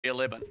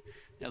11.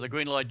 Now the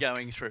green light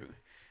going through.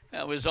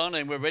 That was on,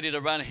 and we're ready to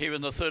run here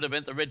in the third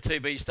event, the Red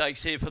TB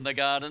Stakes here from the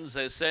Gardens.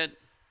 They're set.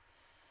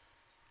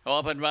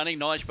 Up and running,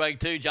 nice break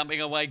too, jumping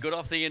away, good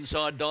off the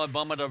inside, Dive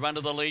Bomber to run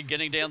to the lead,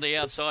 getting down the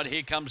outside.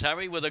 Here comes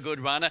Harry with a good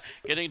runner,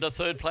 getting to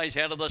third place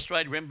out of the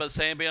straight. Rimba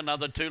Sambia,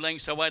 another 2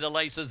 lengths away to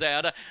Laces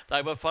Out.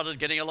 They were followed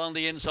getting along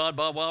the inside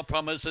by Wild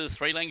Promises,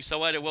 3 lengths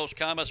away to Welsh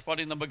Karma,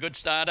 spotting them a good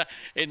starter.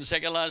 In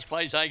second last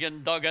place,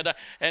 Hagen Doggett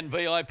and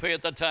VIP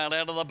at the tail,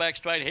 out of the back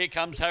straight. Here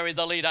comes Harry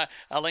the leader,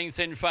 a length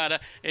in front.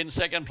 In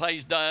second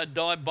place,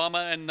 Dive Bomber,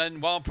 and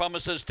then Wild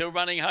Promises still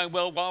running home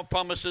well. Wild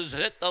Promises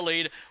hit the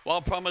lead.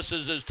 Wild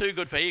Promises is too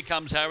good for Here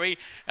Comes Harry,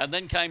 and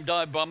then came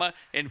Dive Bomber.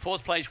 In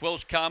fourth place,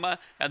 Welsh Karma,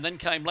 and then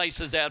came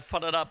Laces Out,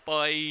 followed up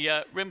by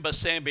Rimba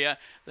Sambia.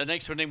 The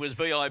next one in was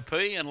VIP,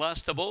 and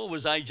last of all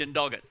was Agent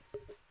Doggett.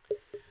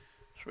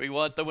 3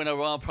 White, the winner.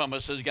 Wild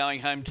Promises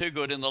going home too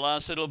good in the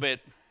last little bit.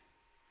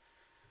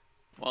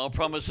 Wild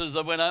Promises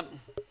the winner.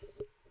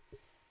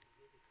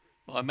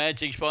 By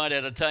Magic Sprite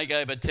out of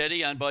Takeover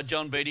Teddy, owned by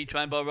John Beattie,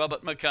 trained by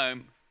Robert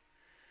McComb.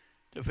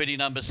 Defeating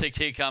number 6,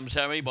 Here Comes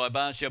Harry, by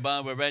Barsha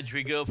Bar with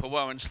Radri Girl for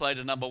Warren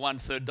Slater. Number 1,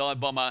 third, Dive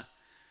Bomber.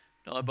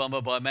 Dive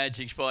Bomber by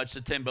Magic Sprite.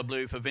 September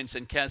Blue for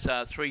Vincent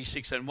Cassar, 3,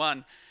 6 and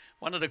 1.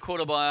 1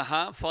 1/4 by a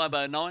half,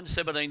 5:09,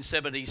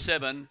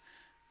 17:77.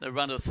 The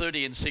run of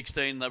 30 and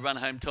 16, the run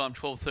home time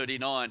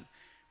 12:39.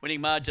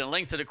 Winning margin, a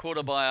length and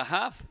 1/4 by a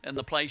half, and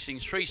the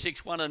placings 3,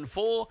 6, 1 and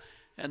 4.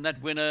 And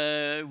that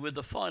winner with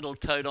the final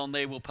tote on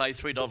there will pay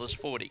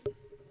 $3.40.